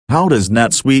How does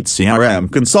NetSuite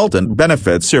CRM Consultant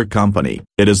benefits your company?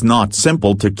 It is not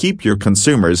simple to keep your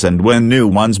consumers and win new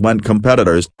ones when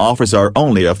competitors' offers are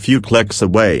only a few clicks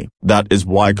away. That is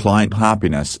why client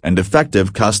happiness and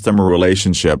effective customer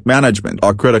relationship management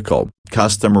are critical.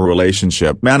 Customer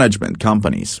relationship management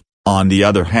companies, on the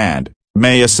other hand,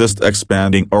 may assist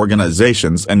expanding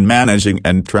organizations and managing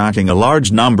and tracking a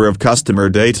large number of customer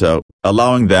data,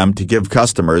 allowing them to give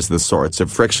customers the sorts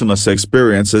of frictionless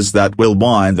experiences that will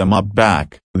wind them up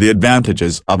back. The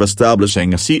advantages of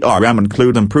establishing a CRM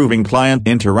include improving client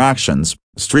interactions,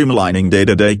 streamlining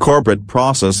day-to-day corporate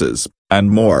processes, and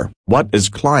more. What is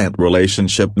client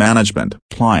relationship management?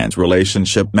 Client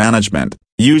relationship management,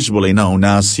 usually known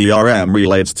as CRM,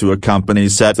 relates to a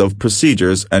company's set of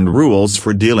procedures and rules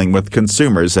for dealing with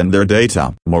consumers and their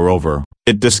data. Moreover,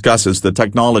 it discusses the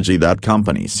technology that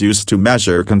companies use to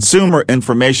measure consumer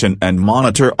information and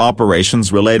monitor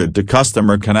operations related to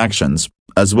customer connections,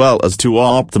 as well as to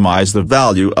optimize the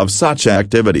value of such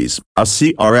activities. A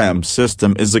CRM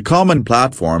system is a common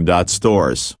platform that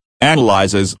stores,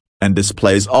 analyzes, and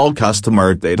displays all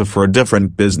customer data for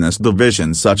different business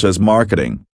divisions such as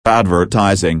marketing,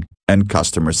 advertising, and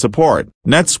customer support.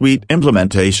 NetSuite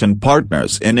implementation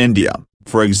partners in India,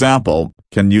 for example,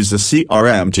 can use a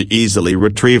CRM to easily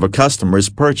retrieve a customer's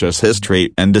purchase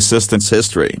history and assistance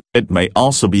history. It may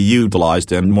also be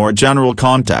utilized in more general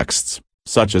contexts,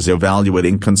 such as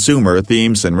evaluating consumer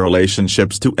themes and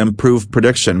relationships to improve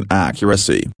prediction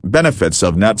accuracy. Benefits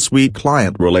of NetSuite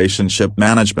client relationship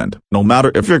management. No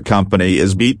matter if your company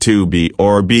is B2B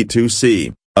or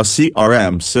B2C, a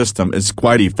CRM system is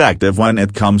quite effective when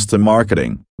it comes to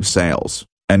marketing, sales,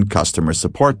 and customer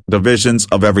support divisions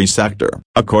of every sector.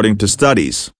 According to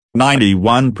studies,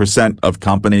 91% of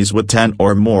companies with 10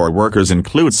 or more workers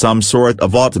include some sort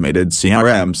of automated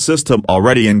CRM system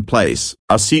already in place.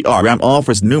 A CRM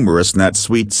offers numerous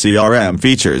NetSuite CRM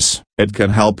features. It can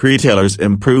help retailers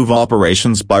improve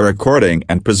operations by recording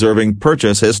and preserving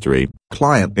purchase history,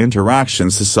 client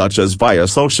interactions such as via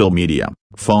social media,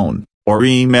 phone, or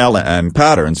email, and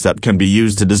patterns that can be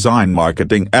used to design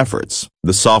marketing efforts.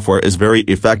 The software is very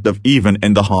effective even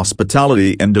in the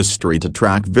hospitality industry to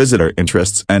track visitor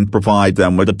interests and provide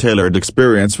them with a tailored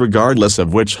experience regardless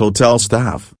of which hotel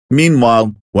staff.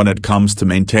 Meanwhile, when it comes to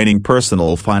maintaining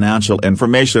personal financial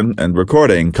information and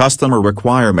recording customer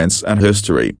requirements and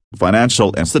history,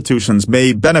 financial institutions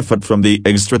may benefit from the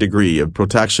extra degree of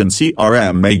protection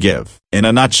CRM may give. In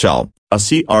a nutshell, a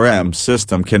CRM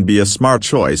system can be a smart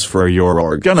choice for your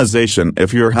organization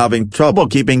if you're having trouble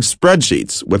keeping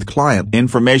spreadsheets with client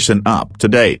information up to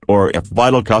date, or if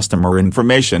vital customer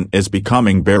information is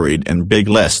becoming buried in big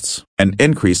lists. An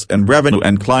increase in revenue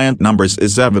and client numbers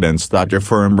is evidence that your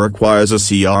firm requires a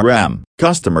CRM.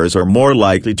 Customers are more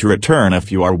likely to return if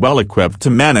you are well equipped to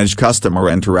manage customer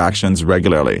interactions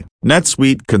regularly.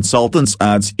 NetSuite Consultants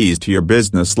adds ease to your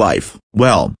business life.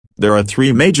 Well, there are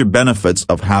three major benefits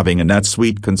of having a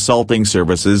NetSuite consulting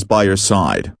services by your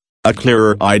side. A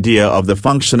clearer idea of the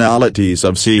functionalities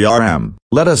of CRM.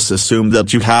 Let us assume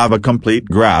that you have a complete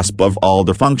grasp of all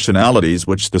the functionalities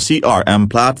which the CRM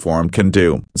platform can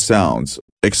do. Sounds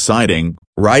exciting,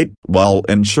 right? Well,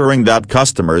 ensuring that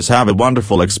customers have a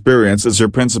wonderful experience is your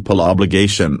principal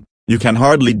obligation. You can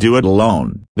hardly do it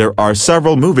alone. There are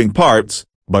several moving parts,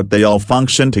 but they all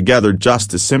function together just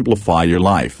to simplify your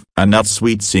life. A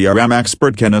NetSuite CRM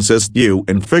expert can assist you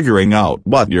in figuring out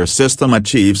what your system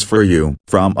achieves for you.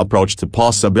 From approach to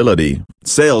possibility,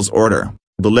 sales order,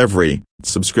 delivery,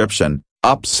 subscription,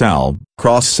 upsell,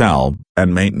 cross-sell,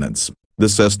 and maintenance, the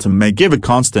system may give a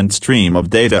constant stream of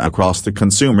data across the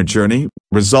consumer journey,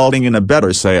 resulting in a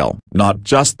better sale. Not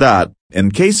just that,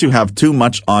 in case you have too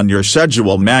much on your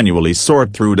schedule, manually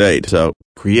sort through data,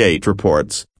 create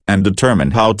reports, and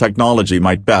determine how technology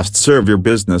might best serve your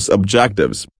business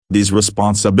objectives. These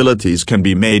responsibilities can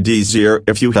be made easier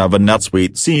if you have a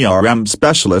NetSuite CRM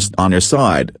specialist on your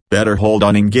side. Better hold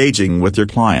on engaging with your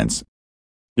clients.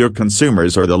 Your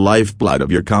consumers are the lifeblood of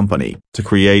your company. To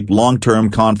create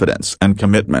long-term confidence and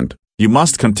commitment, you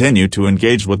must continue to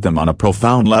engage with them on a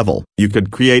profound level. You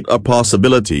could create a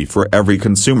possibility for every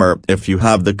consumer if you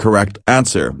have the correct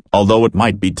answer. Although it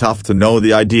might be tough to know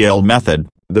the ideal method,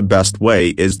 the best way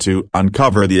is to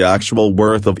uncover the actual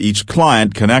worth of each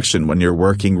client connection when you're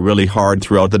working really hard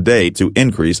throughout the day to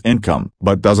increase income.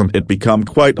 But doesn't it become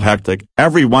quite hectic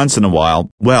every once in a while?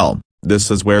 Well,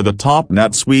 This is where the top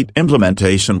NetSuite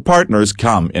implementation partners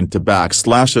come in to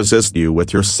 /assist you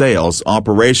with your sales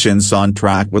operations on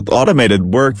track with automated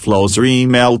workflows or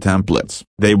email templates.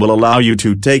 They will allow you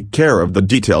to take care of the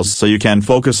details so you can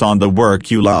focus on the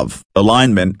work you love.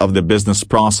 Alignment of the business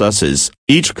processes.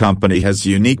 Each company has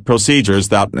unique procedures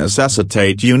that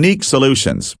necessitate unique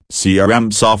solutions.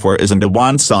 CRM software isn't a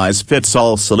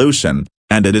one-size-fits-all solution,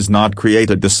 and it is not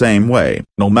created the same way.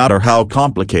 No matter how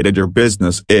complicated your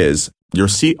business is, your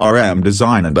CRM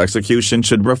design and execution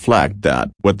should reflect that.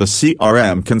 With the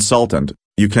CRM consultant,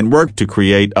 you can work to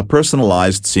create a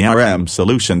personalized CRM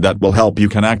solution that will help you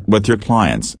connect with your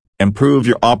clients, improve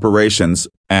your operations,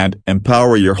 and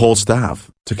empower your whole staff.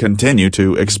 To continue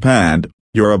to expand,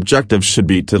 your objective should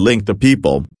be to link the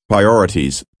people,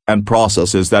 priorities, and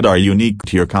processes that are unique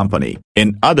to your company.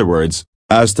 In other words,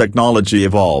 as technology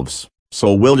evolves,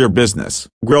 so will your business.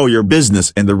 Grow your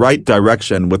business in the right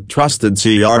direction with trusted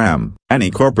CRM.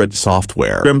 Any corporate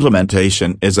software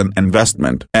implementation is an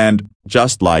investment, and,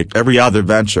 just like every other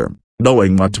venture,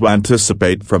 knowing what to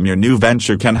anticipate from your new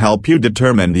venture can help you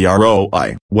determine the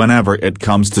ROI. Whenever it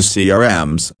comes to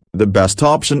CRMs, the best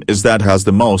option is that has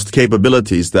the most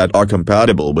capabilities that are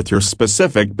compatible with your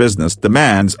specific business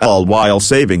demands, all while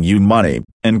saving you money,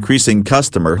 increasing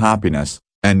customer happiness,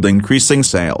 and increasing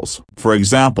sales. For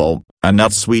example, a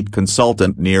NetSuite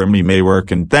consultant near me may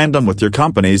work in tandem with your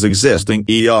company's existing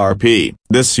ERP.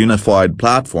 This unified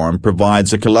platform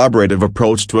provides a collaborative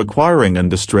approach to acquiring and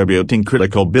distributing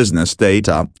critical business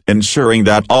data, ensuring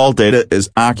that all data is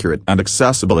accurate and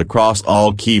accessible across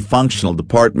all key functional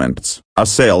departments. A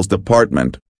sales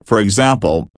department, for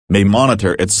example, may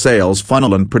monitor its sales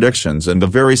funnel and predictions in the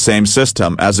very same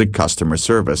system as a customer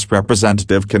service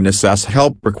representative can assess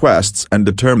help requests and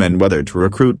determine whether to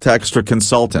recruit extra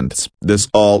consultants. This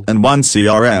all-in-one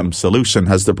CRM solution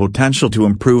has the potential to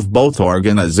improve both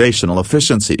organizational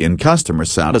efficiency and customer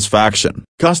satisfaction.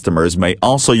 Customers may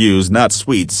also use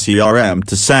NetSuite CRM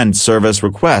to send service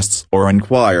requests or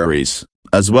inquiries,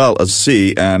 as well as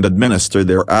see and administer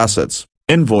their assets,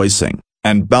 invoicing,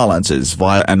 and balances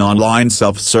via an online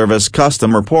self-service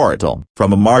customer portal.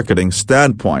 From a marketing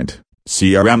standpoint,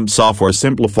 CRM software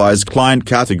simplifies client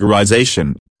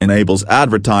categorization, enables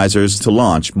advertisers to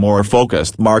launch more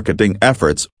focused marketing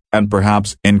efforts, and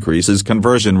perhaps increases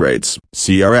conversion rates.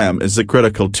 CRM is a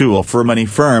critical tool for many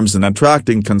firms in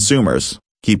attracting consumers,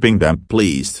 keeping them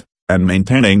pleased, and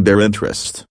maintaining their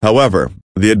interest. However,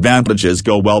 the advantages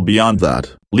go well beyond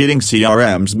that. Leading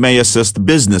CRMs may assist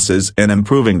businesses in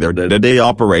improving their day-to-day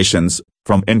operations,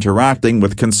 from interacting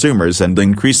with consumers and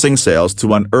increasing sales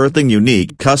to unearthing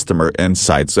unique customer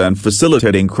insights and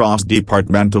facilitating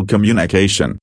cross-departmental communication.